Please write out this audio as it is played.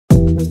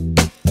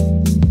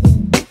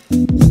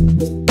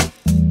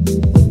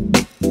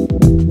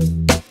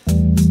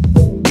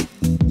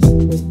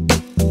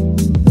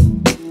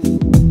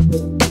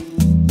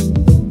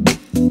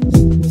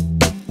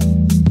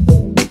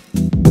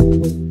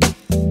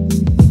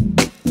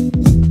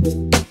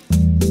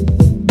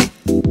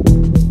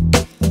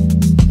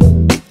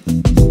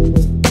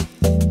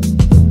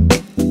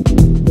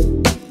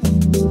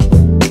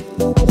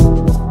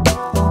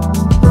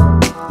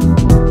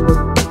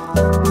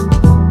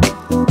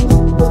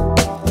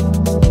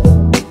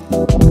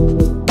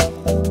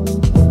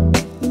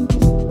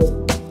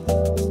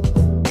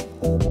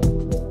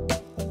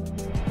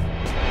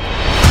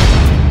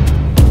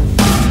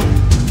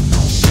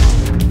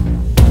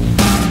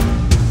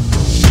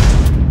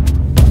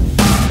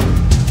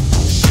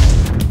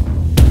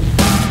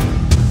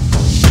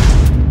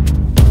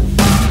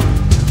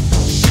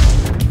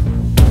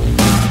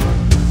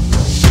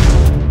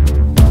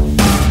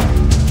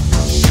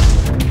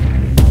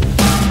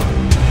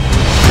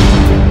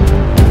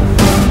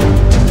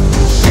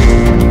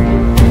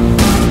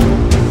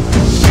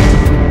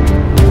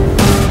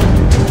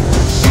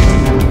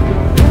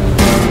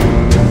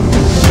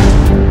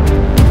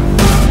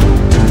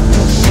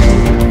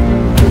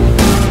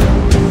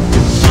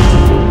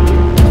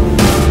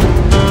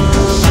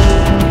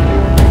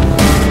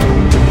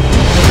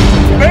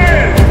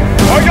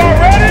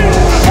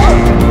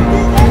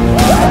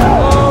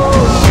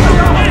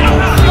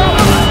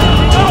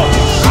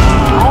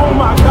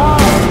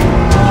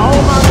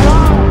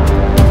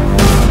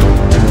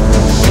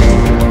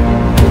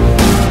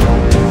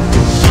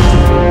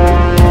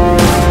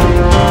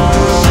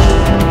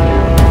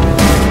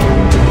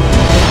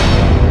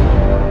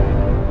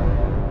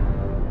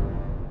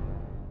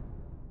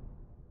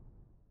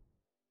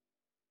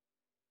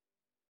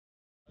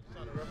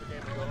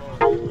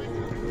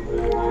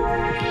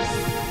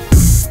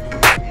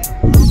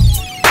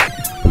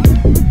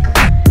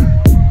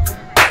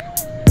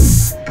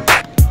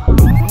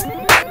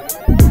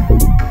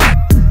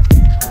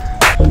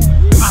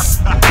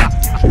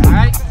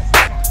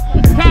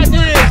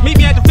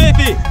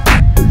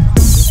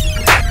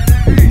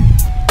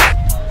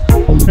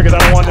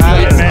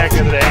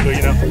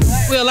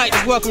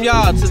welcome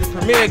y'all to the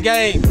premiere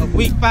game of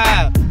week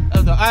 5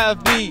 of the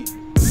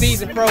RFB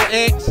Season Pro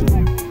X. We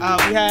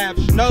have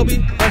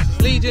Shinobi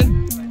versus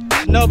Legion.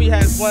 Shinobi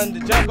has won the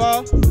jump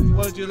ball.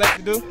 What would you like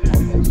to do?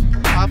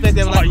 Offense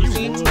they would like to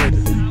see.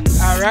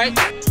 Alright.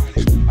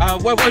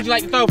 What would you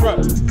like to throw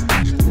from?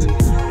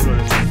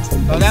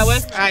 Go that way?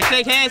 Alright,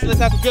 shake hands. Let's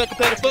have some good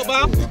competitive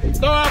football.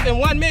 Throw off in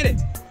 1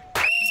 minute.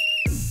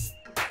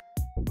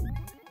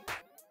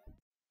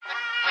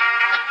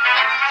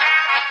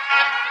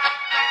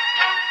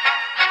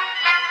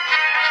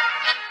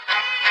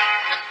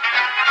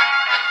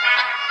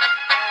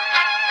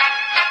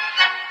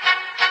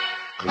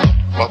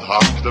 Vad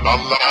hakten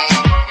alla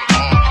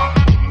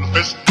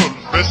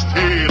fullfest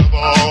hela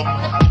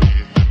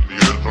dagen.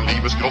 Mjöl från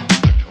livets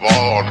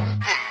grottekvarn.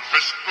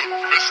 Fullfest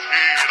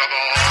hela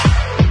dagen.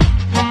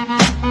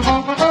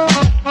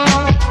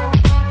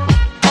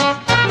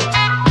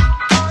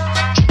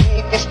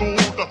 Stå på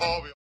stort har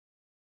vi.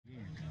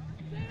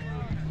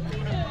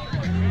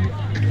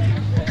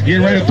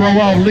 Getting ready to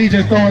throw off.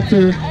 Legion throwing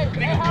to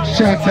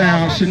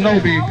Shutdown.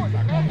 Shinobi.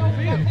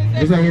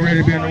 Looks like we're ready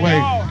to be on the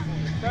way.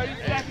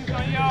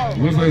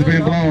 Looks like it's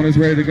been blown, it's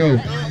ready to go.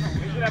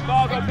 That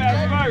ball go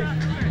past first.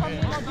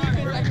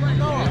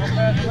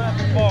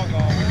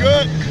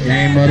 Good.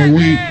 Game of the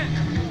week.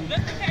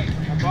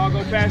 That ball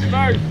go past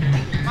first.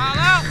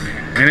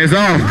 And it's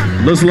off.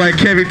 Looks like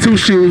Kevin Two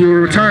Shoes will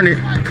return it.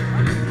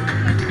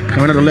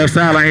 Coming to the left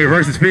sideline here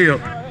versus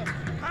field.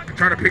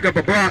 Trying to pick up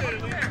a block.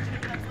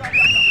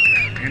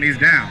 And he's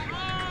down.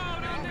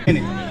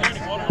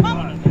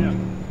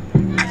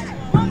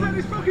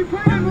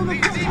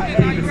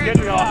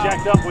 Getting all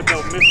jacked up with the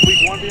missed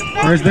week 1 being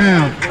First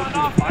down.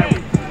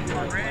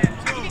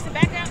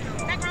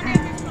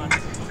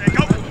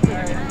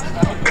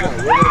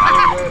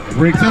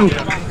 Break 2.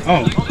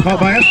 Oh, caught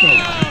by Esco.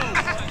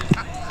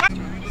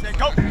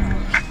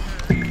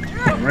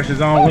 Rush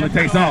is on, Willie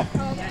takes off.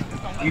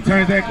 He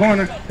turns that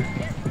corner.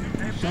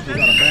 Shuffles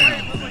out of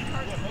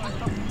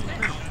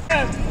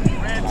bounds.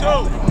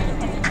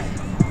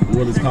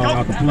 Willie's calling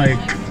out the play.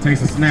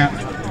 Takes a snap.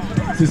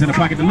 Sits in the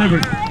pocket,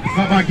 delivered.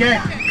 Caught by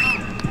Gat.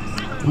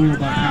 We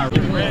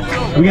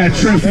got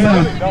trips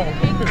left.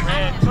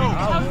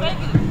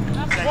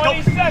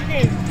 20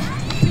 seconds.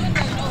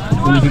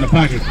 Who's in the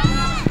pocket?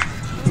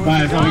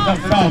 Spies on, he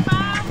dumps it off.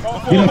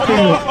 Get up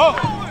field.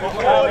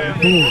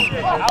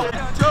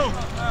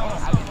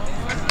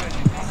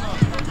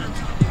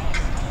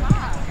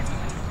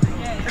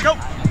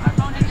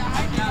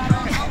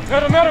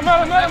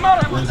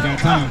 Will's got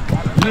time.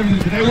 They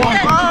want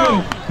to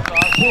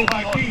pull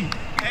by key.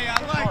 Hey, I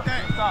like that.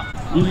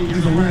 Really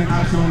is a running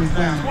option on his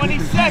down. 20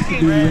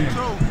 seconds.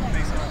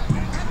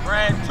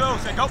 Brad 2.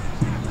 Say go.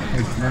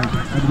 This is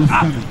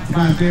coming.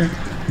 Spies there.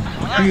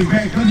 He's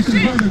back. Comes to the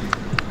brother.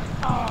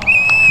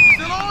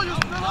 Still on, you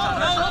still on.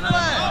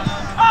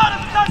 Oh,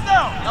 that's a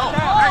touchdown. No.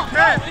 Hey,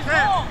 Ted.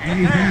 And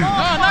he's down. No.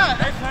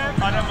 Hey, Ted.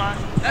 Oh, never mind.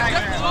 Back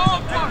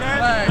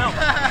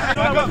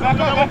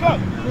up.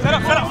 Set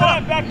up.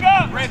 Back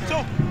up. Brad 2.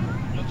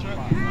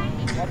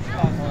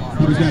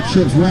 He's got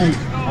trips right.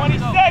 20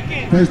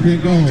 seconds. First pin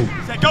goal.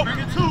 Say go. Bring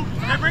it 2.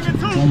 They bring it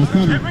 2. Almost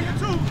coming. They bring it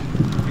 2.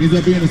 Ends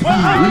up being a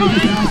spot. Really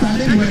gets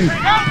outside anyway.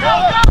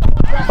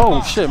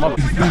 Oh shit, my On the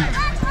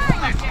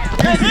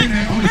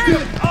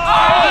field.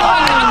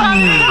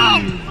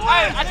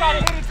 I tried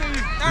to hit it to you.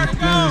 It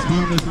flies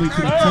harmlessly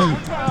to the turf.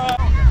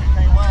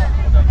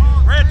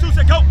 Red 2,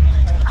 say go.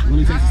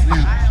 Willie takes a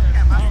snap.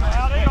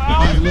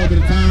 Buys a little bit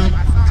of time.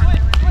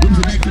 Moves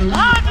it back to the right.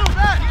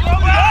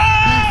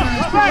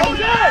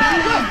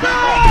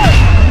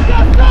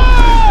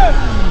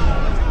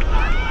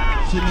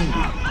 Shinobi.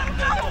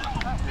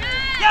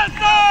 Yes,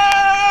 sir!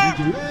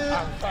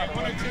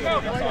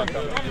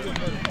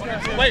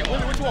 Wait,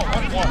 which one?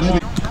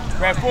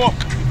 Red 4.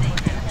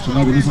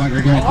 Shinobi looks like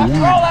they're going for one.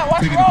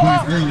 Taking the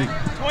points early.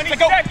 20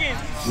 seconds.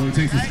 Willie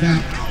takes a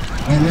snap.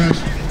 On rush.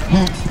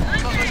 Pumps.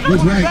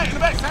 Looks right.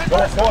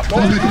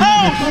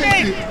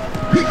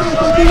 Pick up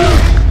by the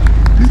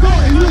He's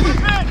going. He's looking.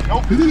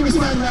 He's looking for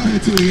somebody around here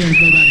too. He has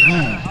nobody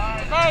home.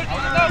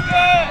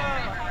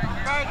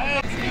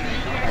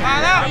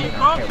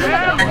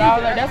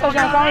 That's what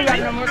y'all calling me right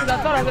now, because I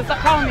told her to stop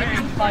calling me.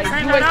 Like, you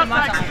wasting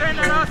my time.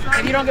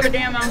 If you don't give a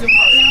damn, I don't give a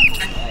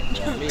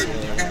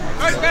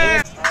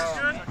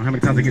fuck. How many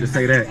times I get to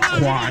say that?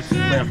 Quads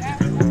left.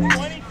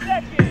 20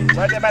 seconds.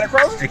 Right there by the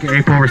crow?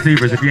 AKA 4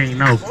 receivers if you ain't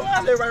know.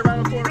 I live right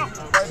around the corner.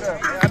 Right there.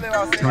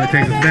 Tony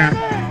takes a snap.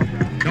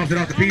 Dumps it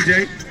off to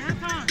PJ.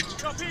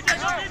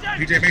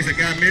 PJ makes a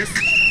guy miss.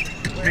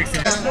 Picks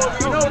up.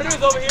 You know what it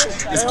is over here?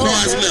 It's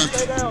quads left.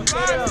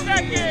 5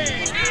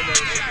 seconds.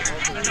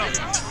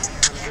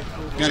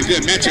 Got a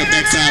good matchup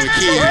backside with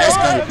Kid. Let's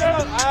go.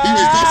 He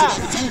was dumps it off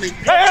to Tony.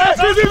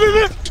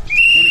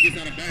 Tony gets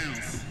out of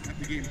bounds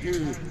after getting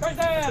pulled.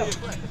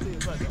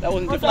 That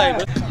wasn't the play, bro.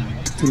 To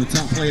the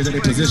top players at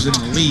their position in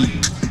the league.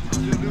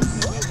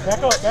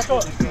 Back up.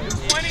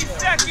 20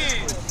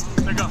 seconds.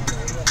 There go.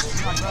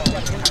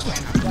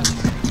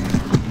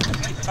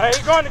 Hey,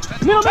 he's going to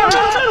middle.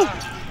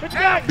 Pitch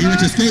back. He went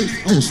to skate.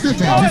 Oh,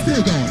 stiff off. He's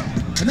still going.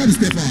 Another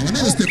step on. He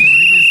just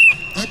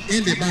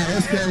upended by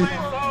Esco.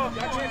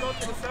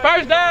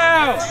 First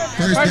down.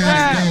 First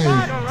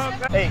down.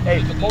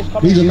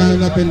 These are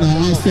lining up in the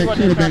offset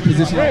quarterback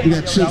position. We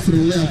got Chips to the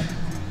left.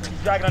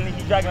 He's dragging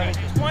underneath.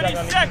 20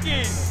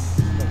 seconds.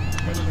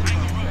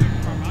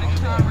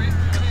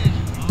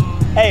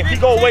 Hey, if he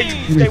go away,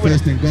 you stay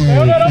with him. Go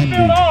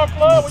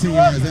ahead. 10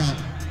 yards out.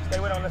 Stay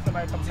with him, let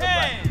somebody come to the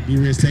back.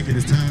 B-Riz taking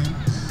his time,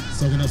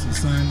 soaking up some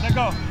sun. Let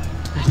go.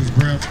 Catch his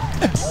breath.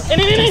 Watch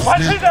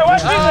this. Go.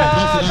 Watch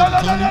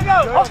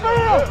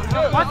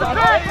the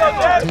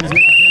pass.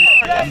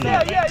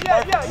 Yeah.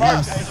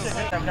 5 seconds.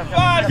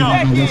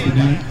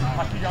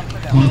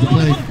 Pause the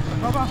play.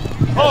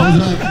 Close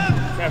it up.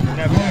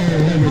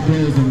 Whoever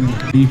throws on the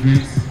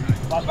defense.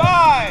 5.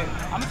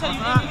 I'm going to tell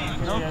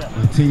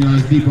you. 10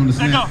 yards deep on the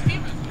snap. There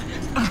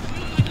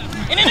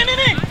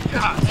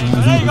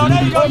you go.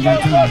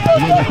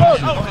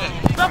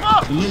 Step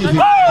up.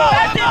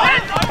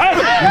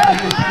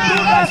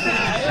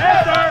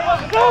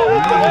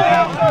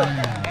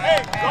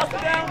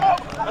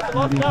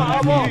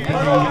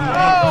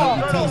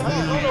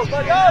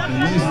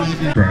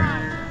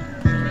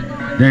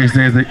 Danny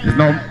says that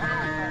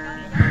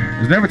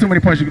there's never too many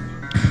points. I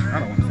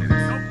don't want to say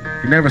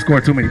this. He never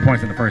scored too many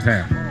points in the first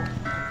half.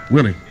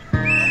 Willie.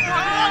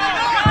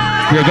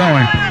 Still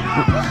going.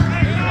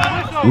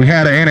 We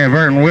had an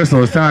inadvertent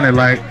whistle. It sounded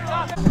like.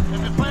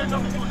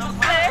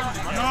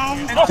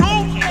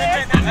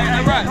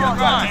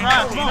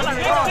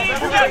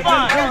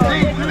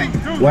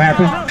 What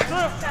happened?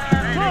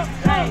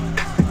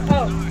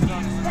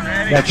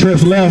 Got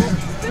trips left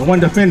and one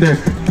defender.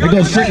 They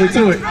go strictly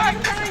to it.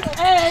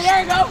 Hey,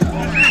 there you go.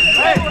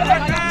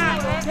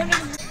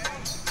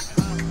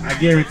 I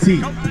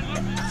guarantee.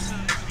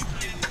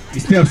 He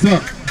steps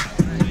up.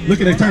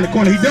 Look at him turn the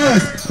corner. He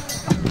does.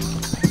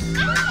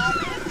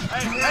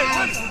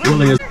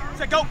 Willie is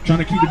trying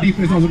to keep the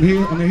defense on the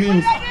heels.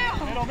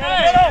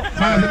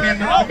 Finds him in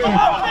the middle.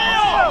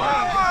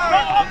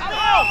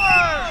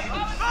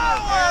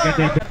 Got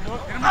that.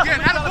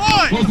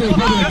 Goes to the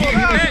brother again. He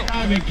makes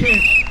 5 and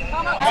catch.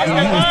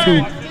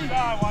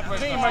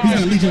 He's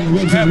got Legion on the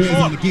ropes and the red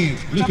zone again.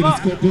 Look at the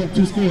score. Go up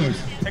 2 scores.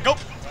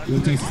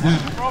 Will takes a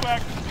snap.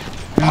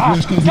 Back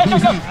rush comes. He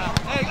goes up.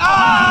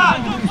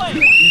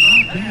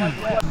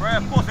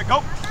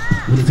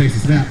 Will takes a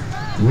snap.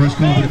 The rush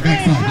comes with the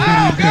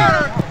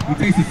backside. He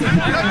takes a snap.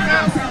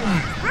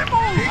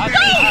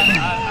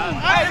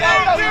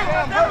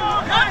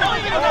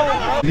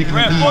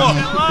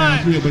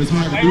 Downfield, but it's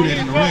hard to do that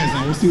in the red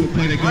zone. We'll see what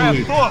play they go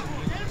with.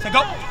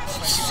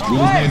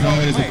 Will's name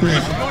always a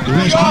press. The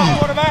rush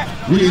comes.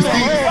 Willie is deep.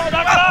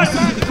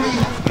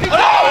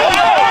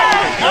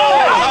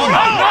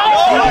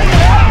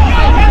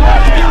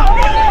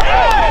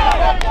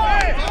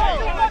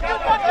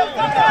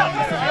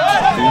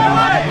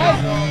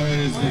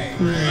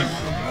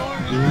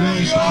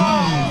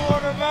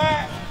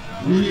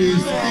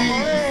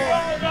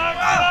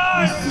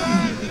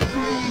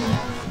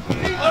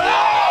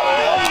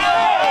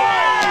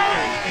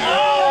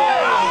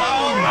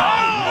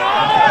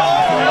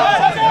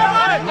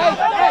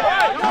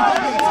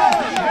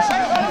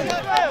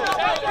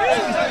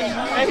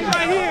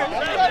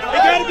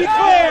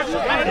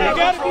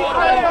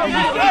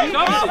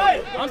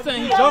 I'm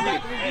saying he's joking.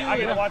 I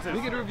get to watch it.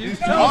 We get a review.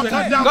 Go ahead,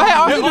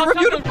 I'll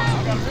review them.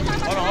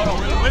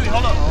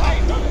 Hold on.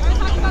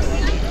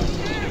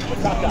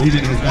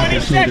 Legion has not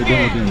been showed their dog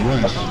their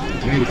rush.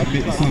 They need to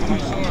commit to something.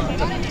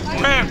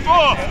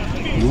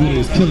 Willie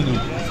is killing them.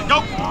 Go.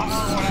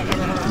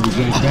 He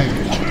goes back.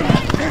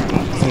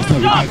 So it's tough.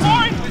 We got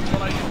time.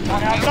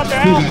 Still got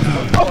time.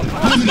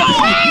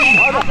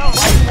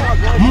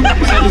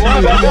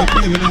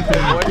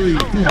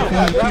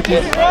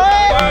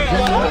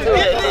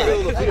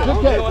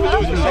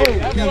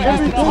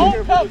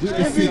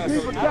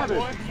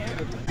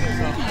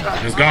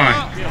 It's gone.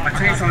 My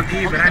tank's on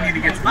E, but I need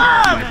to get to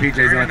My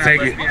PJ's gonna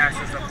take it.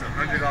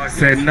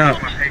 Setting up.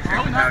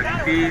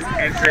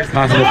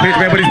 Possible pitch,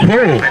 man, but he's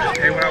pulled.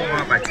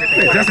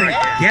 It doesn't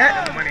get.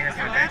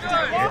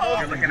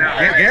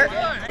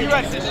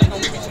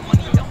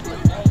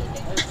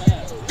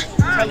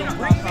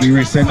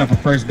 We're setting up a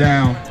first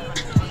down.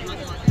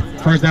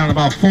 First down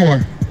about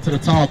 4 to the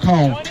tall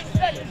cone.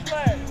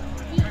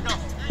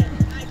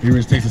 He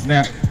takes a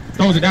snap.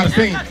 Throws it down the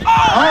seam.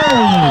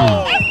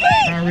 Oh!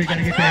 Kyrie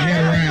gotta get that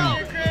head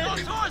around.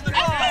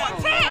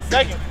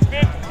 Second,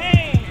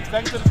 15.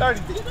 Second to the 30.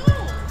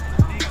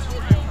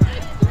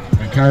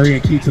 And Kyrie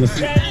and Key to the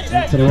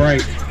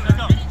right.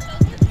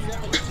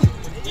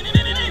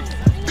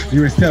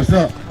 He steps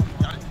up.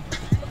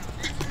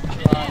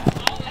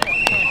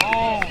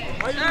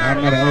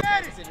 Another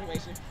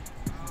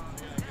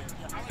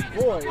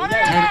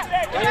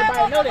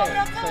Everybody know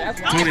that. So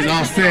that's why Tony's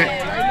all set.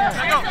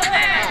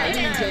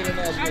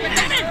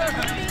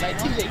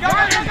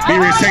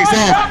 B-Rich takes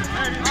off.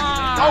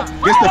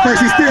 Gets the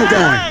first. He's still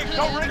going.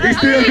 He's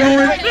still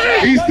going.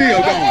 He's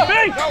still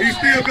going. He's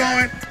still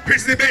going.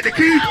 Pitches it back to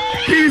Key.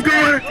 Key's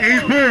going. And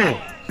he's pulled.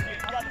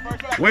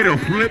 Way to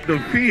flip the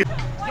field.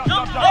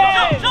 Jump.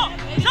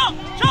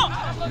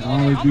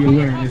 Always be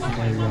aware in this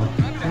scenario.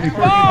 21st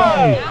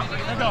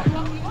goal.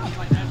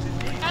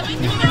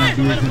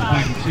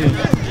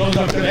 Goes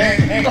up to the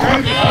hand.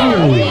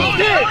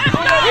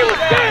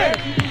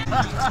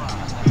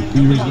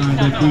 He was lined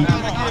up deep.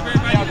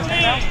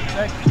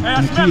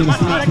 And key of the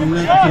slot from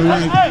left to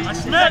right.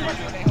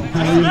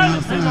 Kyrie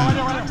outside.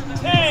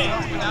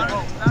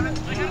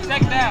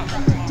 Second down.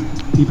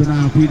 Keep an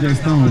eye on PJ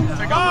Stone.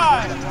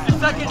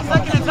 Second and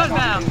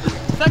touchdown.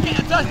 Second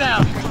and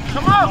touchdown.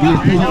 Come on. He is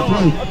pulled up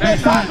close.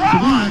 Backside.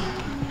 Shabon.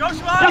 Go,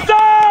 Shinobi. Yes, sir!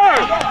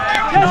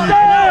 Yes,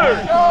 sir!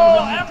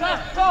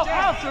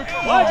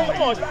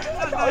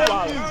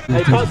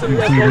 Hey, constantly,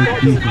 let's go.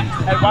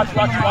 Hey, watch it.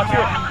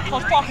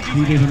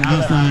 PJ's on the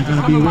outside.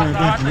 Gotta be aware of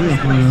that for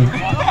real.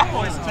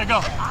 Take go.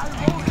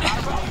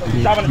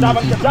 Drop on it.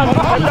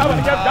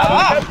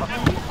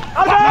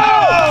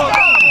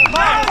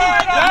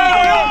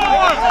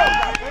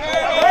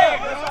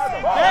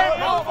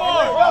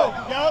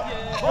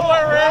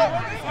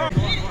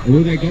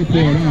 Will they go for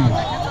it on?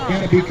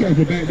 Gotta be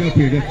careful back up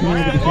here. Just turn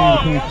over the side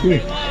of the point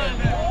quick.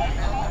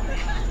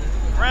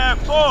 Grab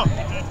 4.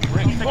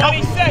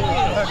 20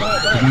 seconds.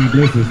 Come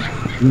blitzes.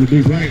 Really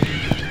big right.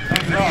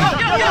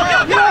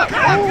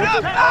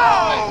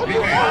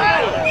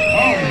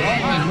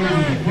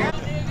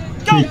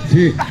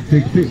 Tick,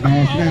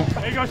 ball snap.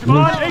 There you go,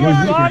 Shimon.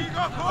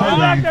 Hold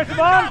back there,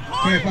 Shimon.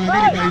 Can't find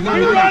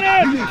anybody.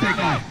 He's gonna take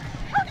off.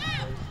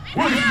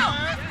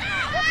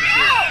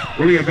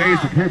 Really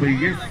evades the pull, but he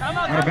gets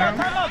out of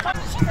bounds.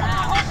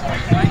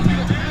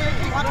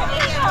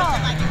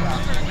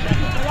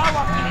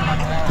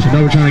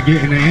 Shinobi trying to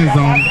get in the end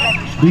zone.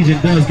 Legion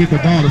does get the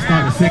ball to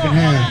start the second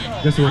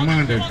half. Just a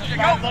reminder.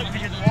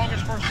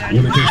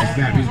 Willie takes a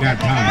snap. He's got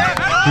time.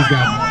 He's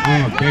got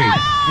all day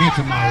and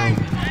tomorrow.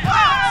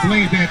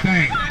 Slings that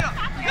thing.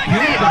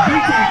 Yeah, the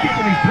big time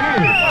kicking his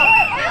bird.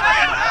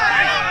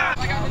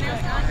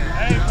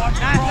 Hey,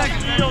 watch out.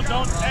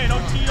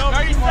 Don't cheat over.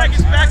 30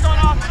 seconds back on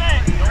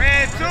offense.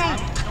 Red 2.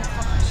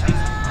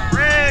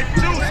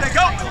 Say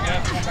go.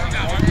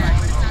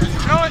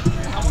 Throw it.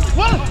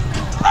 One.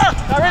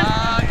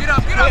 Get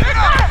up.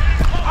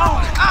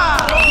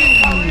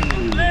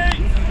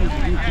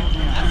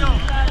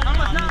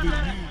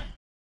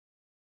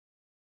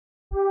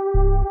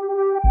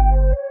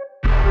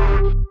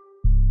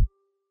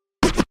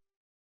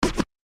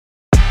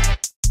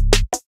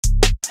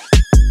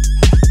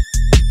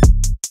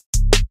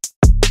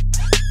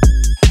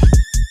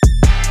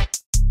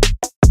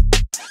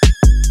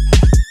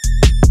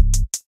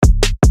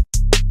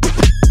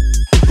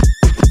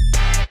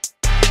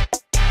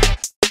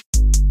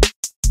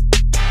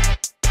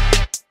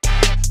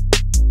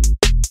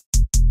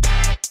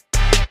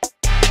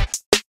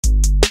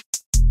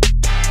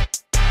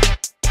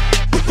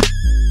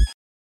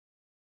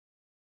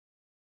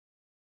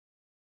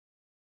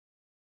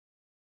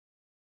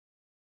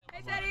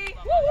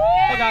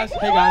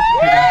 Hey guys.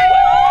 Yeah, got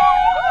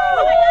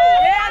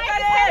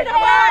it.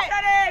 Come on,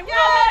 Teddy.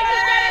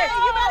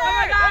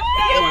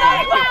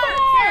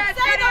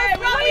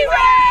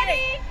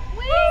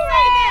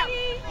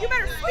 You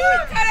better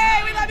speak, Teddy.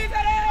 We love you,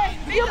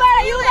 Teddy. You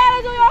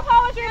better do your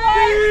poetry,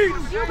 man.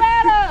 You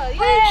better.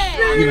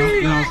 Yeah. You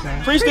know what I'm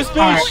saying? Preach the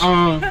speech.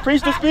 All right,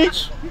 Preach the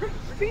speech.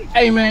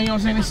 hey man, you know what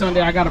I'm saying? This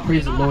Sunday I gotta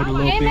praise the Lord a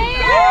little bit. Amen.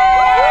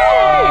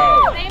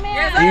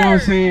 You know what I'm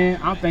saying?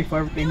 I'm thankful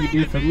for everything He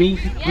did for me.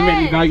 He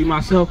made me value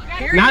myself.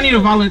 Now I need a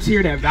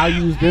volunteer that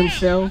values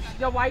themselves.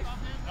 Your wife.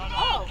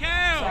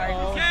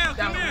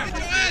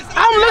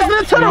 I'm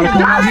listening to the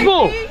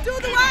gospel. You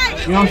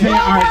know what I'm saying?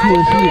 All right, cool.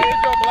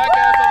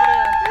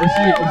 It's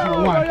sweet. It's my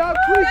wife.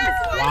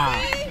 Wow.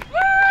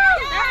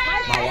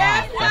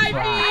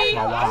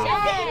 My wife.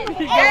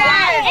 That's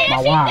right. My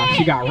wife.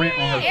 She got rent on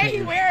her And face.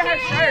 you wearing her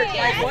shirt.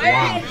 Like what?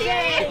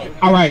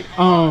 Wow. All right.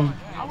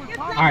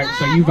 Alright,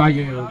 so you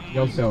value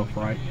yourself,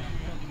 right?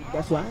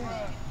 That's right.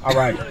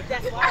 Alright.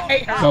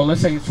 So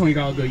let's say it's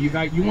 $20 bill. You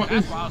want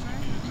this?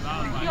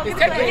 It's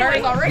technically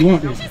hers already. You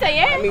want this? She said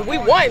yeah. I mean, we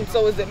won,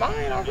 so is it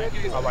mine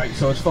already? Alright,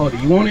 so it's folded.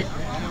 You want it?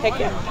 Heck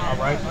yeah.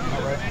 Alright.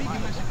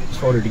 It's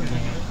folded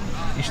again.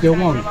 You still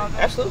want it?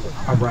 Absolutely.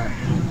 Alright.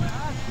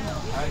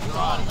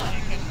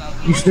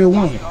 You still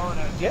want it?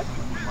 Yeah.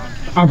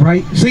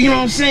 Alright. So you know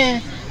what I'm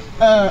saying?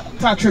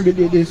 Ty Trigger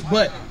did this,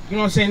 but you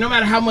know what I'm saying? No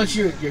matter how much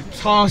you're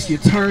tossed, you're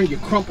turned, you're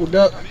crumpled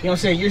up, you know what I'm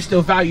saying? You're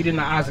still valued in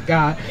the eyes of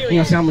God. You know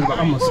what I'm saying?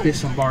 I'm gonna spit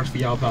some bars for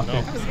y'all about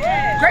that.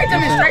 Great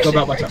demonstration.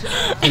 Go about y'all.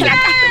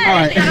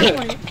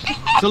 Alright.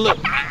 So look,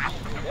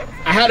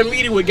 I had a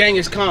meeting with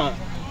Genghis Khan.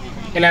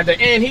 And at the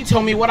end, he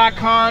told me what I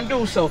can't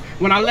do. So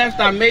when I left,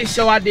 I made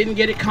sure I didn't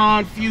get it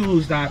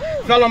confused. I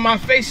fell on my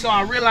face, so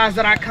I realized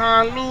that I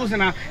can't lose.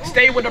 And I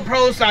stayed with the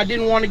pros, so I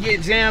didn't want to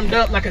get jammed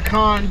up like a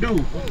con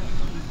do.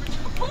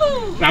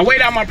 Now I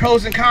weighed out my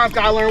pros and cons,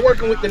 because I learned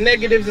working with the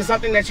negatives is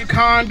something that you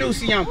can't do.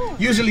 See, I'm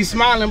usually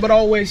smiling, but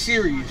always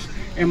serious.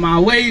 And my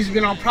waves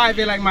been on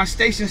private, like my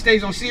station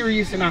stays on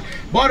Sirius. And I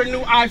bought a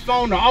new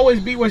iPhone to always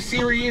be where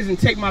Siri is and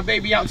take my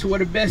baby out to where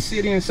the best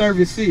city and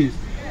service is.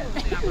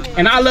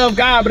 And I love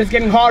God, but it's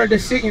getting harder to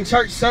sit in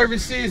church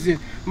services and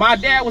My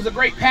dad was a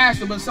great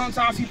pastor, but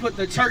sometimes he put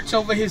the church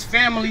over his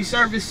family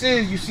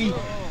services. You see,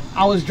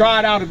 I was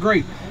dried out of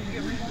grape,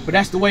 but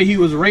that's the way he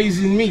was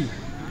raising me.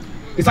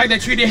 It's like they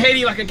treated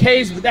Haiti like a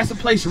cage, but that's a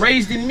place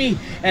raised in me.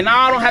 And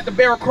now I don't have to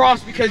bear a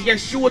cross because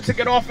Yeshua took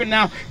it off, and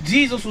now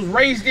Jesus was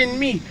raised in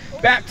me,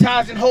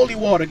 baptized in holy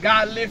water.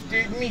 God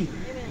lifted me.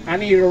 I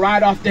needed a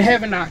ride off to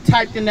heaven. I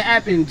typed in the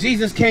app and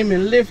Jesus came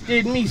and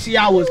lifted me. See,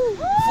 I was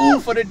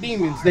food for the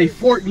demons. They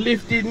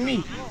forklifted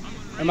me.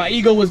 And my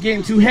ego was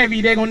getting too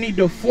heavy. They're gonna need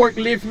to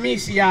forklift me.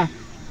 See, I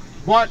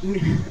bought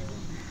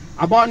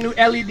new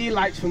LED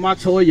lights for my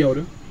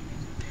Toyota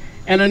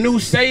and a new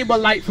Saber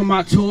light for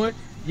my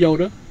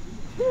Toyota.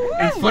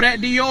 And for that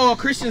Dior,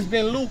 Christians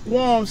been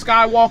lukewarm,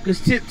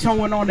 Skywalker's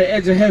tiptoeing on the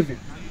edge of heaven.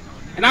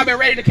 And I've been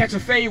ready to catch a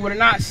fade with a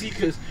Nazi,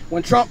 because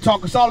when Trump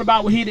talk, it's all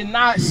about what he did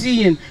not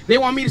see. And they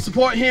want me to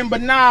support him,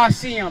 but nah, I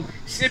see I'm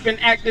sipping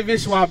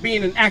activist while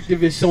being an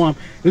activist. So I'm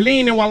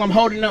leaning while I'm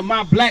holding up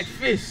my black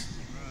fist.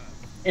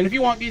 And if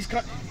you want these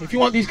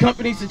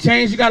companies to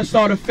change, you got to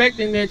start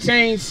affecting their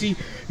change. See,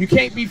 you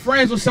can't be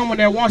friends with someone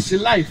that wants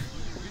your life.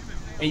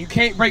 And you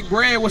can't break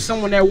bread with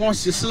someone that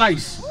wants your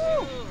slice.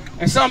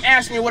 And some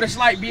ask me what it's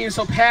like being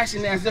so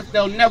passionate as if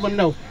they'll never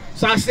know.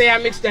 So I say I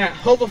mix that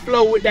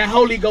overflow with that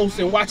Holy Ghost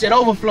and watch it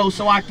overflow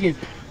so I can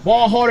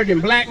ball harder than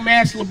Black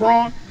Mass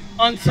LeBron,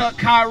 untucked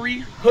Kyrie,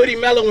 hoodie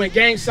Mellow, and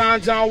gang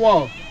sign John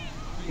Wall.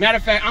 Matter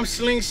of fact, I'm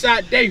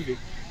Slingshot David.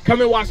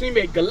 Come and watch me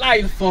make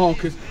Goliath fall,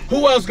 because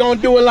who else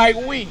gonna do it like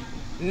we,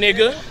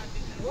 nigga?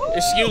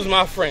 Excuse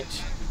my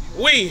French.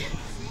 We,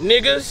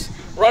 niggas,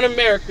 run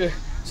America.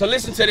 So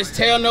listen to this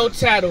tale no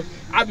tattle.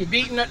 I be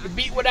beating up the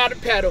beat without a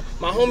paddle.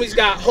 My homies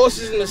got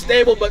horses in the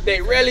stable, but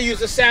they rarely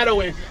use a saddle.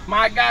 And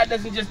my God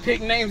doesn't just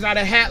pick names out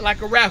of a hat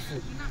like a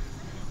raffle.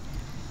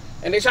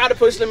 And they try to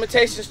push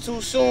limitations too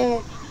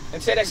soon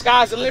and say that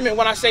sky's the limit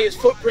when I say it's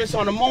footprints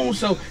on the moon.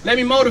 So let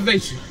me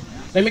motivate you.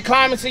 Let me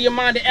climb into your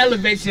mind and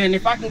elevate you. And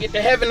if I can get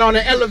to heaven on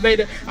an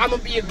elevator, I'm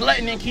gonna be a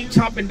glutton and keep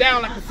chomping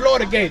down like a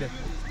Florida Gator.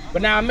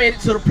 But now I made it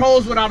to the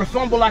pros without a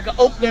fumble like an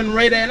Oakland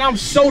Raider. And I'm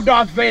so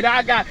Darth Vader,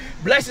 I got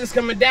blessings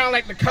coming down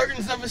like the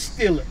curtains of a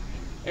Steeler.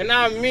 And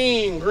I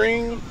mean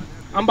green,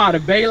 I'm about to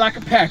bay like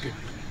a Packer.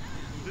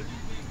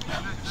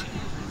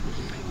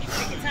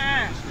 Take your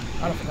time.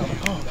 I don't forgot my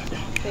phone back there.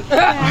 Take your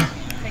time.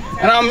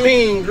 And I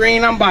mean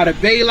green, I'm about to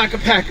bay like a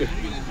Packer.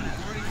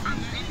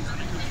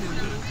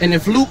 And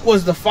if Luke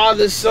was the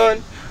father's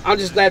son, I'm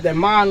just glad that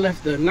mine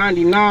left the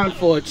 99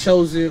 for a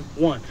chosen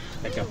one.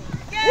 Thank you.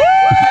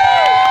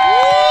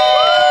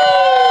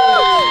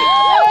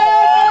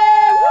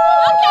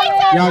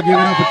 Y'all give it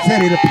up for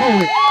Teddy the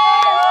poet.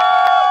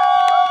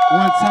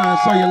 One time,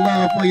 show your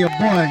love for your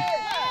boy.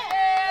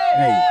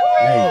 Hey,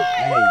 hey,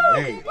 hey,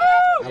 hey.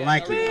 I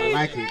like it, I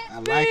like it, I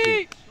like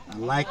it, I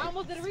like it.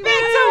 Speak to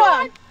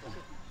him.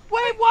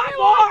 Wait, one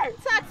more.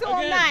 Talk to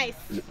him nice.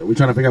 We're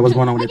trying to figure out what's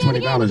going on with that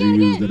 $20 you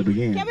used at the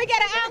beginning. Can we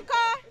get an encore?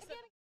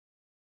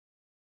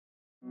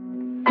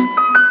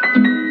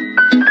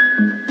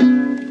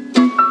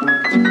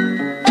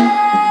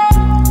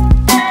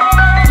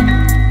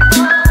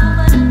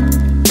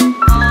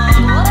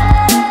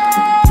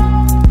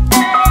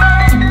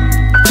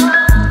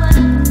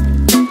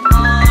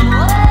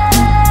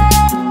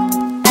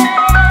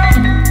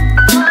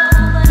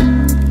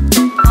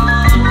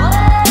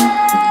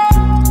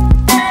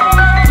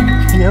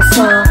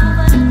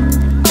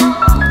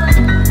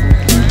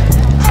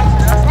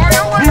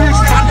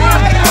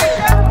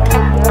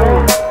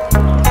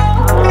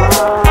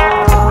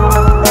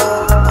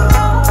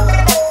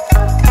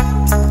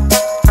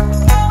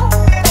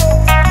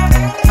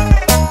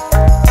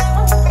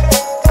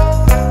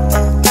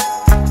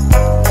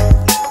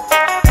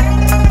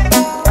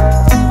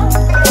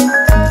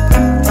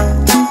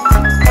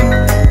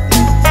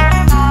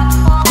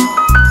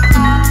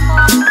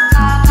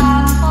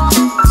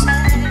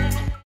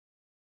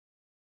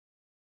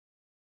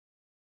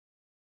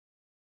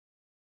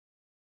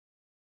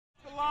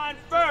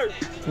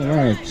 All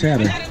right,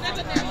 chatter.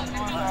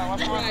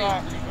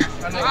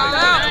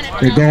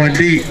 They're going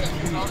deep.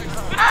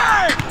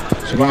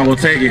 Shabbat will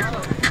take it.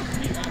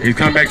 He's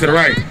come back to the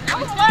right.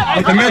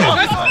 Up the middle.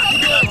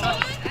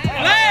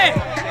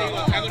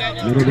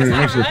 A little bit of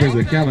extra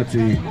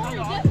physicality.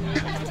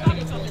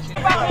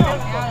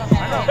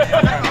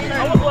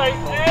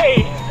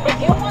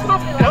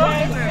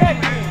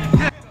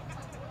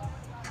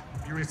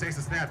 Fury takes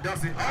a snap,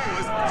 dumps it. Oh,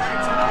 it's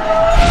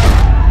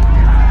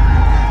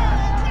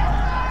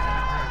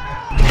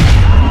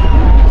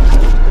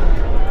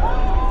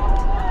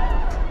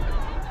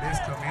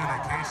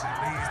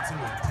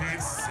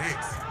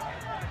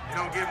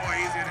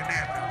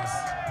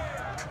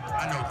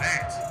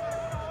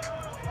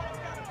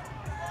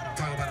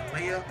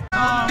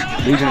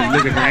Legion is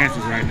looking for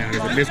answers right now.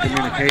 There's a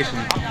miscommunication.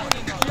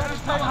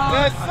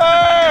 Yes,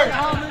 sir!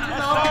 Yes,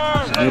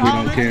 sir! Nobody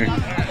don't care.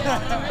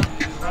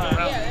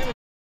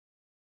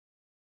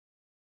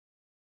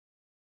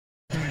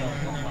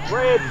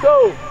 Red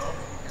 2.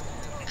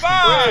 5.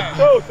 Red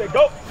 2. Say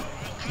go.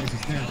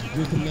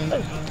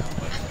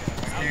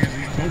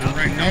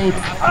 Right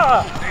notes.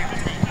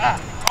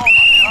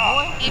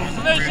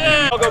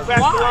 I'll go past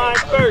the line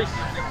first.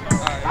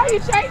 Why you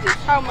changing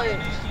so much?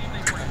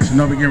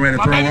 Shinobi getting ready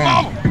to throw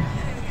off.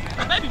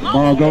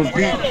 Ball goes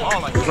deep.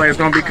 Looks like it's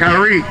gonna be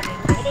Kyrie.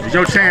 It's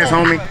your chance,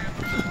 homie.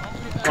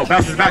 Oh,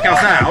 bounces back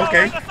outside.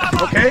 Okay.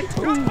 Okay.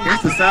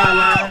 It's the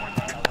sideline.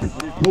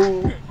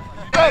 Pull.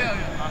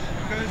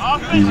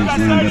 He's just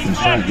lined up in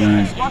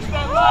shotgun.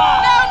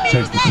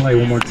 Checks the play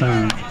one more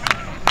time.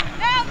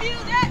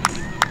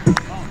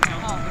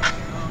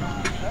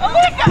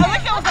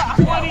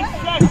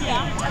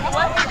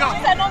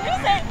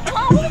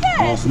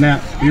 Ball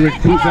snap. He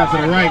recruits out to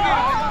the right.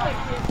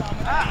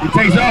 He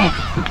takes off.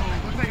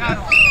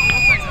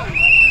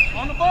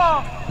 On the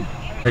ball.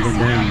 Take him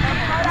down.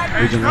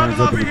 Agent lines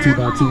up in a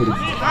 2x2 with a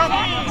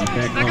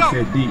back off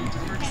set deep.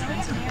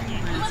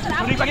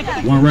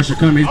 One rusher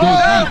coming. He's going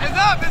deep.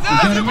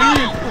 He's got him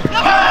in.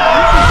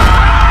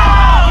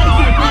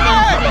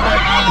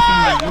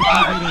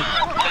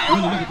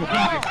 Really looking for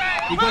pockets.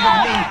 He goes up the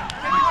middle.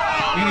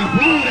 And he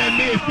pulled that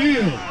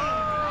midfield.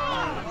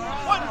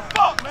 What the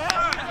fuck,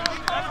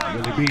 man?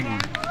 Really beating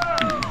him.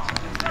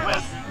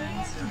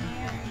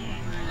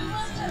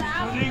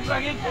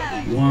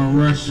 One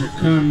rusher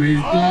coming.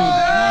 He's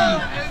going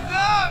deep.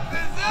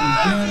 He's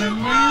got him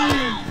in.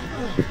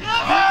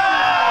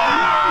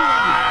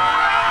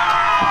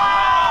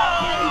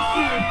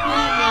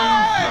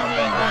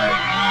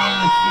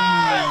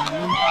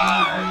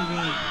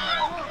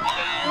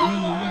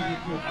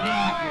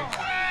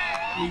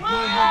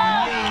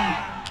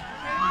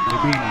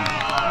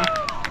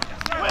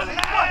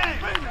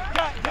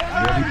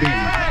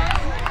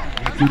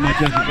 Too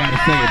much else you gotta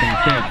say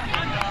about that.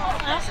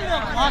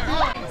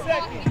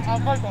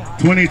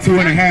 22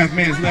 and a half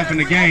minutes left in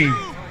the game.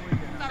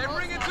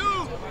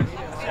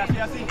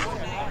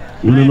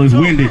 Will it looks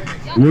winded?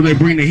 Will they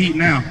bring the heat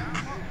now?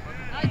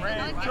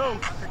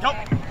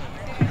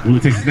 Will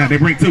it take a snap? They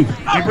bring two.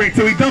 They bring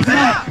two. He dumps it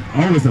out.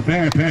 Oh, it's a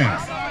bad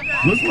pass.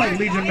 Looks like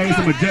Legion made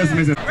some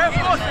adjustments. It's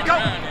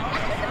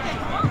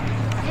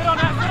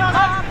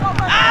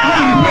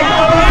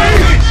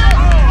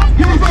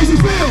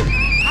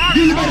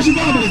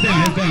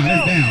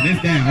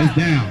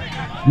down.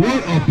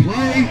 What a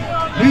play.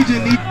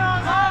 Legion needs.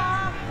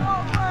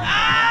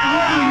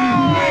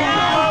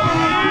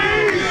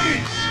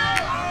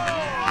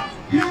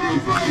 Your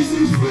face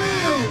is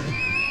filled.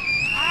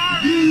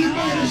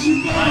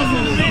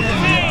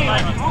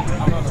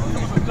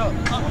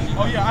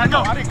 Oh yeah, I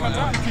know. I didn't come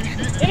down.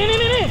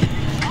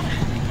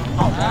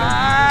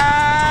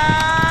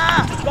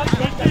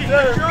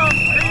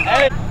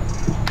 Hey.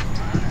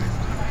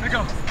 There you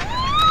go.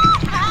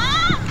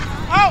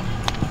 Out!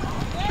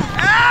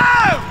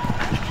 Out!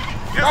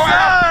 Go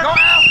out!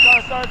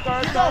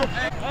 Start.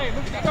 Hey,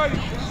 look at the 30.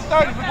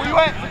 30. Look where you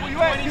at.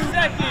 20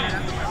 seconds.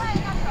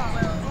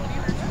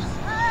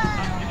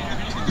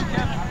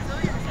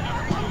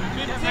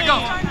 There you go.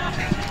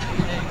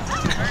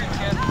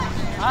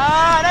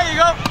 There you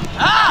go.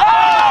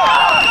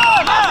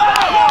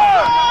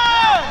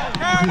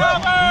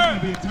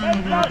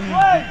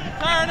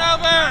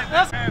 Turnover.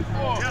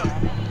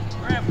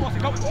 Grand force.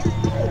 Go.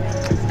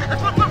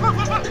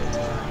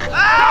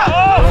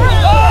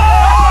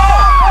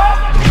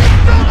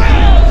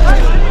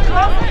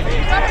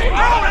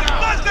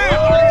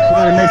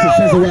 Somebody make some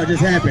sense of what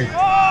just happened.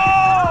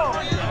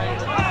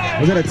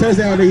 Was it a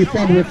touchdown that he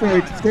fumbled before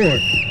he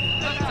scored?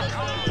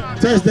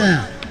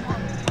 Touchdown.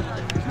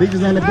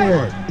 Legion's on the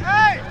board.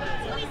 Hey!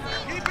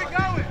 Keep it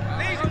going.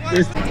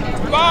 Legion.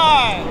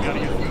 5.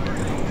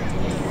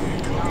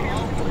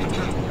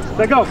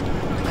 Let go.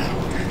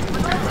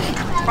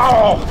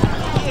 Oh!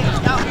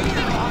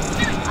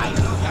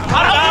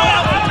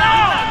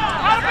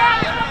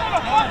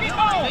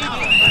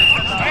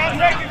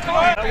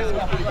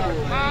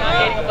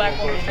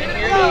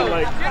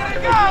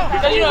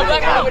 Because you know,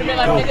 black guy would have been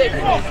like, nigga,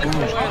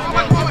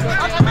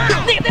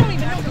 they don't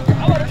even know.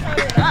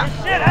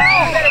 Shit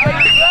out!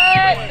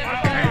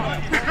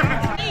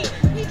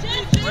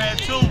 Red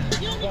 2.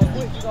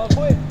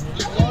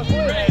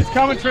 It's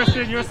coming,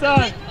 Tristan. Your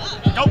son.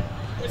 Go.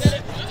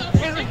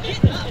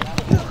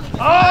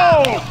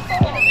 Oh!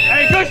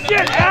 Hey, good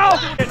shit, Al!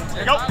 There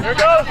you go. There it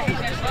goes.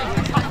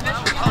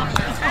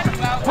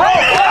 Oh!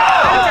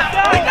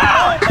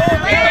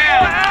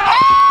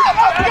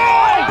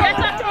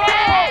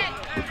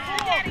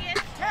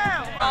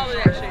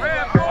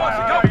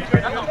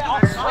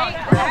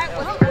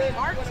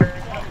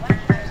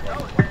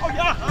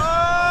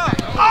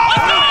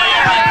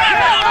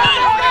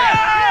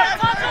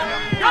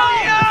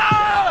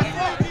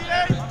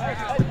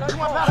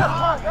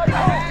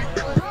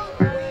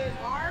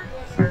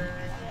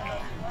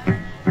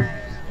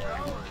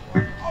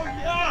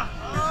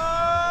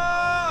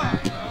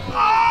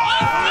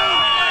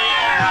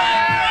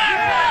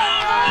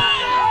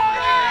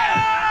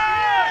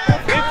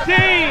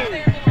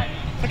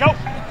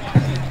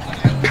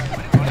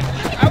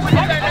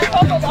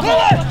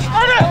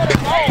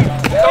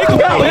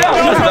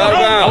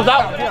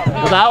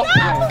 Was out.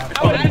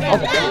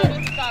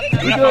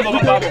 We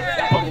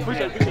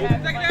good.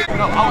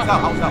 No, I was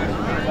out.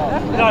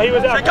 No, he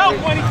was out. Go!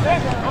 20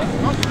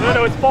 seconds.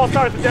 No, it's false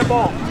start. It's a dead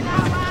ball.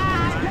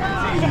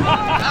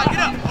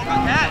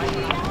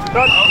 Get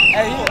up.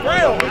 Hey, he's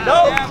real. No.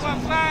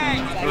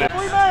 3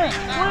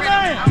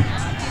 man.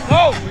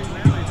 Go.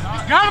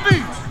 Gotta be.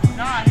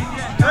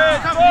 Hey,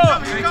 come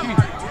on.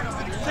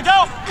 To go.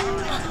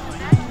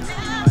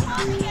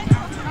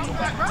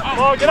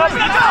 Oh, get up. Go.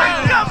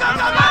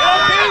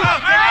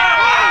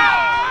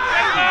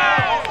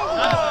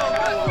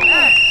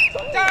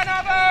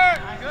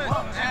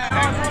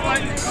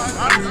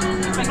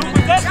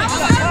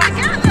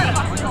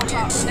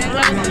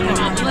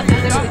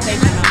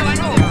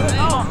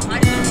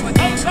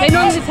 They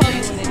normally tell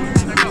you when they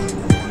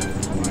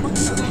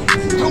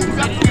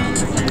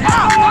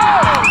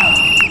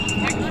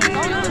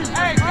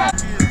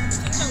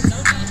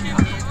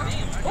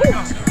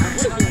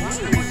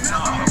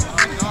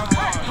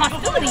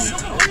hostility.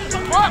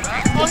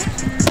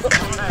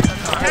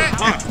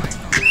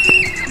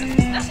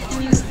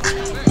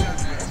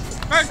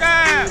 First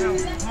down.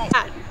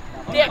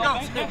 Yeah.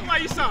 Why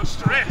you sound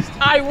stressed?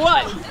 I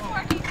was.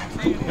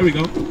 There we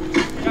go. I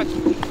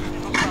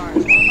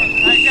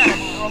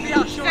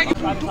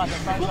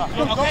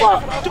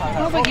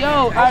was like,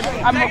 yo,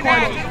 I'm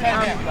recording.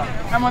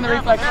 I'm on the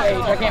Reflex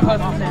page. I can't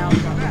post this now.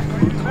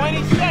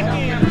 20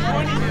 seconds.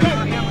 20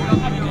 seconds.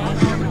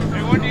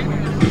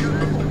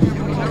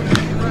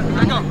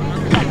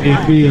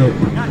 Infield.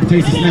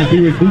 Takes the snap. He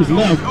boots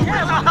left. He's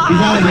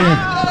out of there.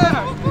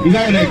 He's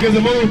out of there. Gives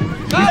a move.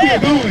 He's still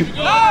going.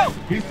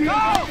 He's still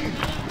going.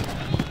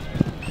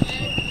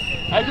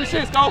 Hey, good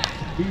shit, go.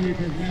 He hit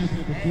his last at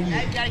the point.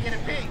 Hey, you gotta get a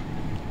pick.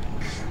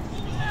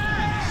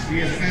 He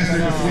is fast at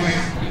the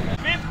point.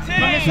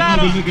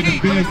 15.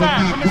 Come inside.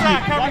 Come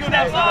inside. Cover to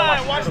that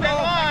line. Watch that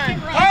line.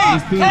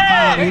 Hey,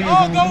 they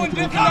all go in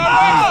different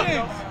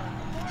directions.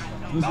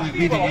 Looks like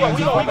he did.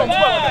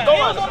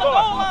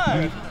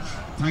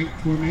 Tight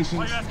formation.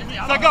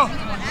 So go.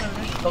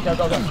 Okay,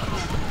 go.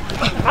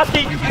 I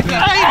keep.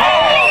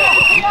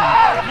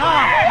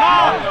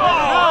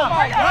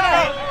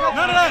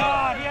 None of that.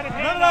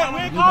 We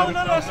ain't calling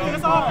none of that shit.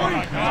 It's all free.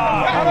 We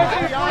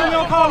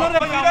don't call none of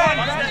that.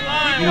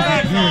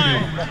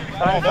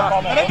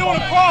 They doing a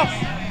cross.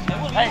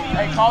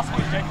 Hey, call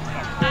switch, Jake.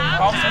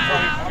 Call switch.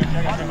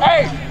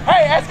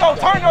 Hey, let's go.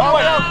 Turn the other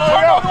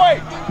way.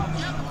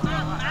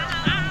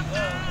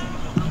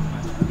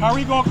 How are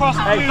we going across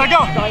the field?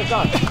 Go.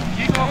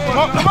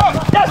 Come on.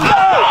 Yes, go!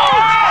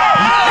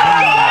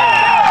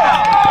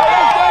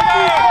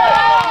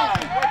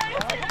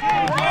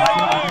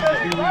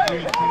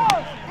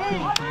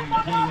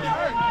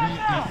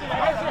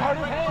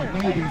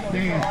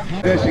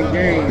 Possession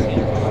game.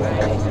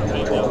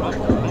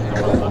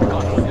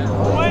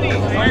 20.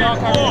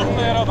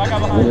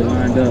 Really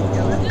lined up.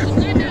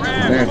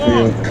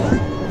 Backfield.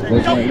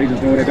 Looks like Legion's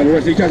going with that double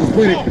rush. He tries to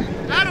split it.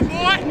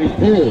 He's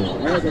pulled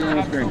right up the line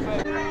of scrimmage.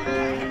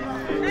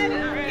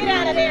 Get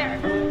out of there.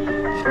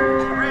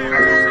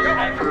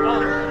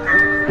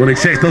 Willie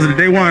checks, those are the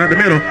day one at the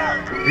middle.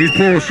 He's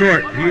pulled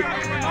short.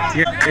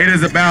 It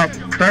is about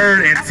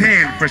 3rd and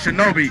 10 for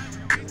Shinobi.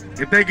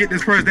 If they get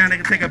this first down, they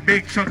can take a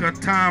big chunk of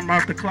time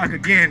off the clock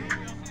again.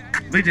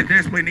 Legion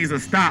desperately needs a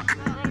stop.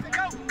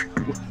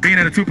 Being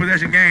in a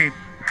 2-possession game.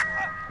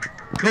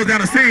 Goes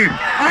down the seam.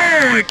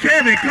 Oh, and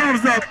Kevin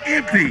comes up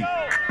empty.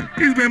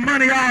 He's been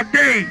money all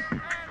day.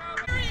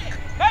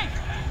 Base.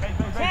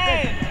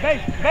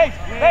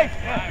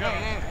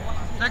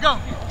 Let go.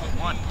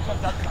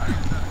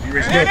 He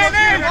respects.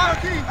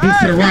 He's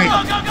to the right.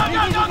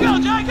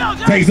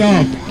 Go. Takes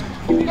off.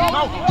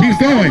 Keeps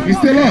going. He's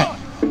still up.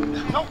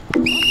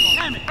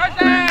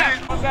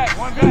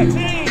 One back.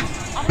 Team.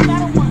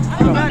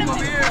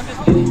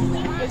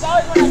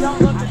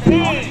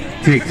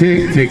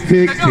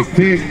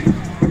 Tick.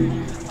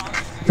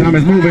 Time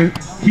is moving.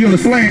 He on the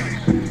slant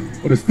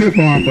with a stiff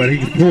arm, but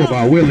he's pulled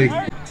by Willie.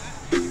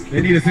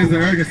 They need a sense of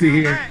urgency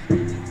here.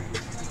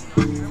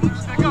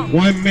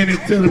 1 minute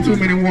till the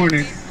 2-minute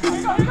warning.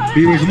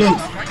 B-Rich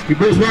looks. He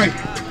moves right.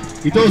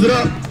 He throws it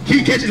up.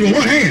 He catches with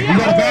one hand.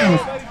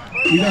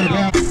 He's out of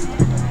bounds.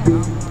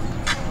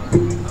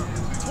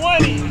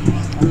 20.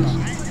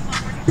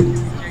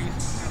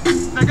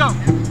 Let go.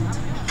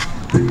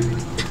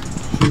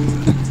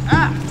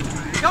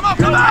 Come on.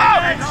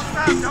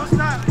 Don't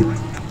stop.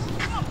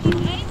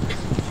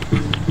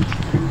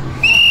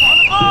 On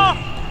the ball.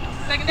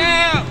 Second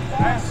down.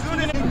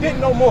 Didn't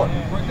no more.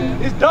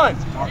 It's done.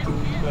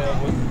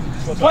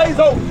 Play's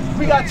over.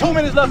 We got 2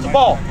 minutes left to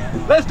ball.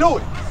 Let's do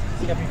it.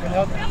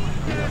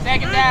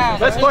 Second down.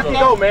 Let's fucking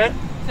go, man.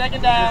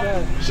 Second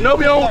down.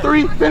 Shinobi on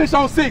 3, finish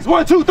on 6.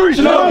 1, 2, 3,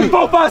 Shinobi.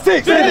 4, 5,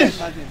 6, finish.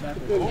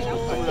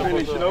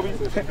 Finish, Shinobi.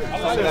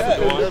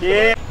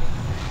 Yeah.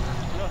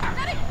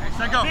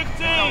 Let go. 15.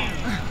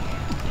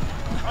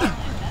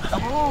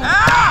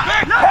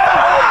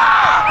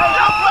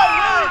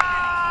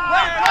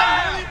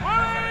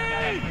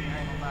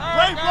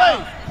 Great play.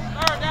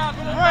 Third down.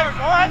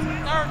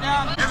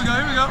 Here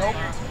we go.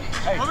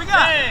 What we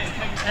got?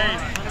 Hey,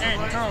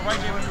 turn right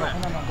there.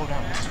 Go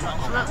down.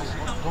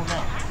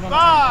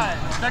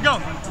 5. Let go.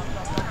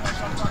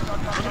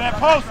 Look at that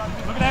post.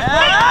 Look at that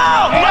post.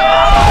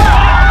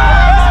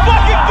 Let's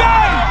fucking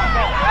game.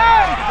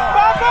 Hey,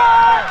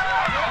 bye-bye.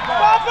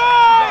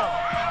 Bye-bye.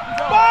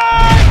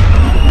 Bye.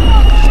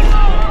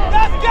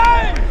 That's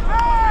game.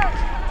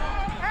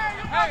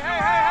 Hey.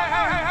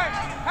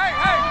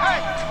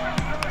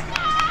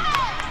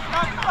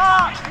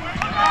 Stop.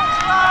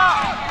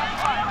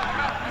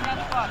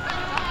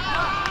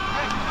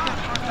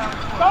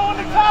 Throw in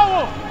the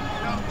towel.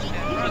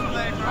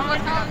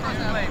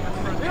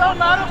 It don't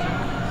matter.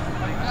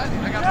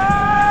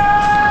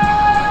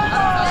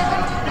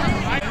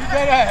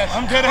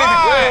 I'm dead ass.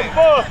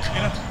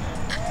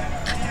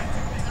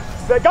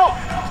 Say go.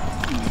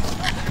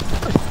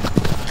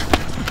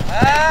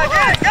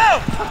 Get it, go.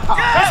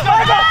 Let's go.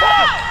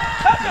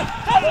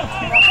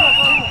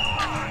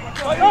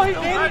 No, he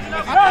did it.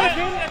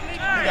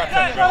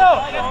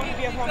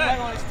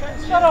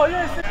 Shut up. You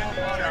ain't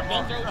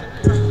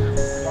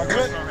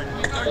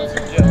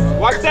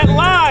watch that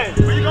line.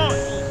 Where you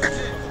going?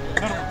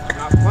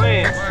 Not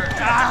playing.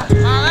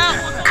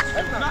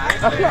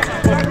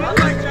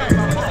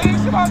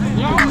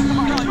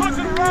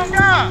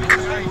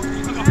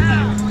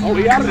 Oh,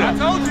 he out of there. I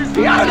told you.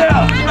 He out of there.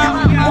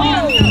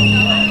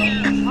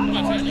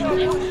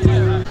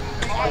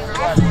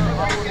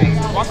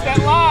 Watch that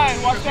line.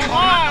 Watch that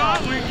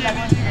line. You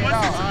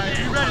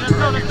ready?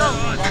 Let's go.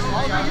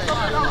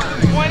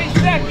 20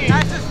 seconds.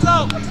 Nice and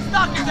slow.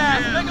 Stuck his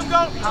ass. Make him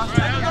go.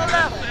 Make him go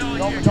left.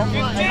 Don't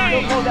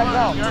close that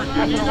ground.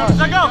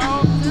 Let go.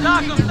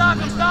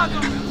 Stock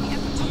him.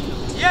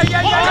 Yeah.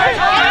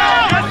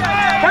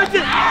 Catch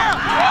it.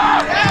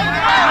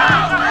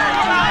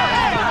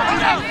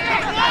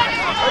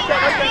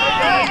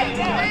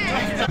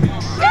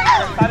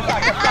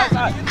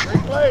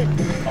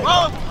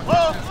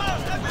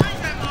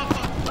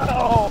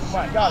 Oh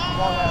my God.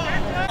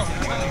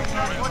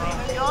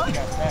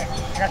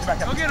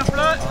 Go get him,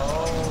 Flood.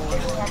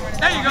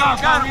 There you go.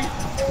 Got him.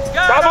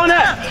 Stop on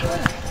that.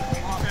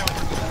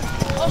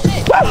 Oh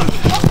shit.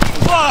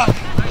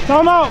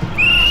 Come on.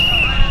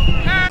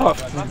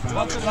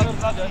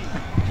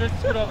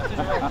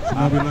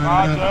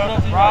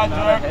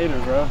 Roger. Hater,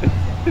 bro.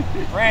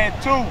 Ran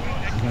 2.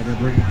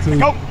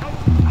 Go.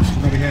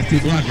 Shinobi has 2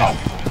 blockers.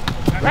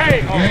 Hey.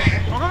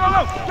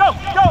 Go.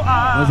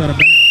 Those are the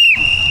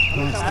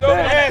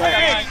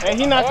And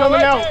he not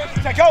coming out.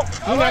 He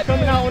not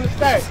coming out on the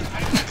stack.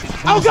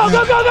 Oh, go.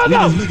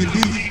 He's looking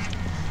deep.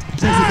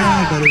 Takes it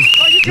down, but it's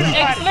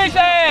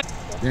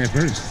yeah,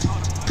 first.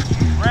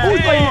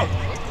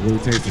 Really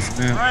takes the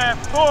snap. Ran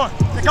 4.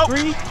 Go.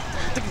 3.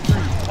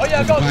 Oh,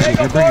 yeah, go.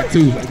 They're bringing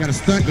 2. They got a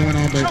stunt going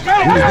on, but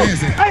really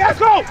dancing. Hey, let's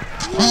go.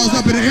 Balls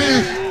up in the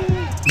air.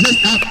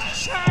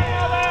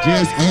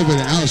 Just over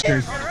the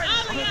outskirts.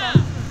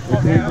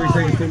 23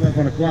 seconds still left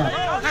on the clock.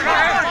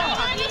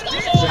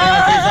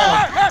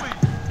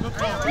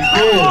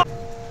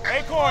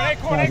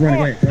 Acorn. Running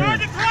away. Turn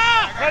the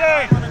clock.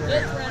 Ready.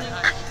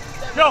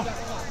 Go.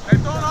 They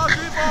throwing all 3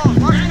 balls.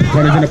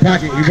 Corner's in the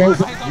pocket. He rolls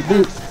up. He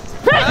boots.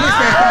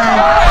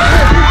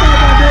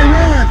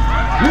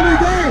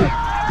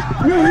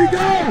 Will he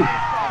go?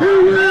 He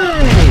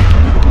will!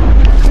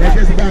 That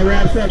just about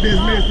wraps up this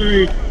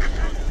mystery.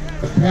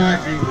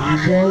 Pocket. He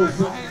rolls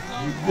up.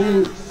 He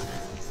boots.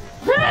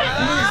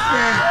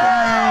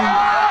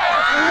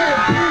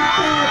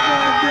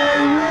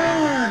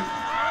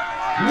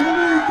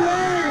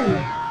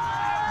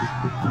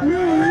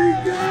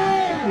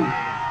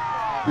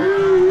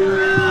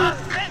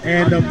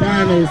 And the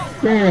final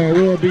score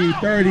will be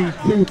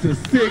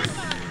 32-6.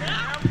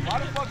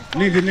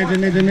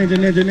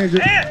 Ninja.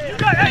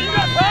 Hey, you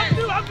got time to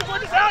do. I'm the one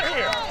that's out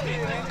here.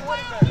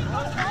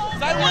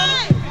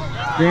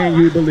 Then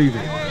you believe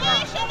it.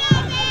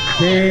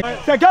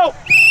 Say go.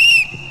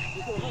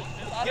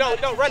 You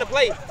don't run a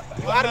play.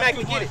 You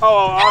automatically get it. Oh,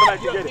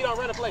 automatically get it. You don't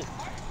run a play.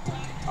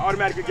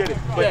 Automatically get it.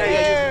 But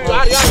hey, you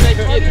automatically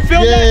get it.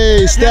 Feel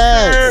Yay,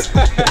 stats.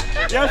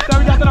 Yes, sir,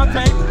 we got that on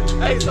tape.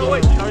 Hey, so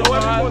wait.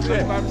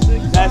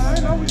 That's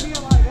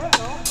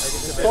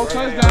 4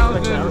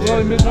 touchdowns and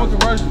really missed 1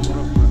 conversion.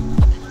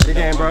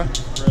 good game, bro.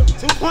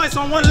 2 points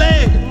on 1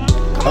 leg.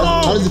 Come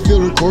on. How does it feel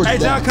to record that?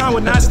 Hey, John Con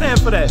would not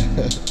stand for that.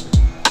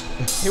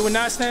 He would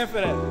not stand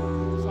for that.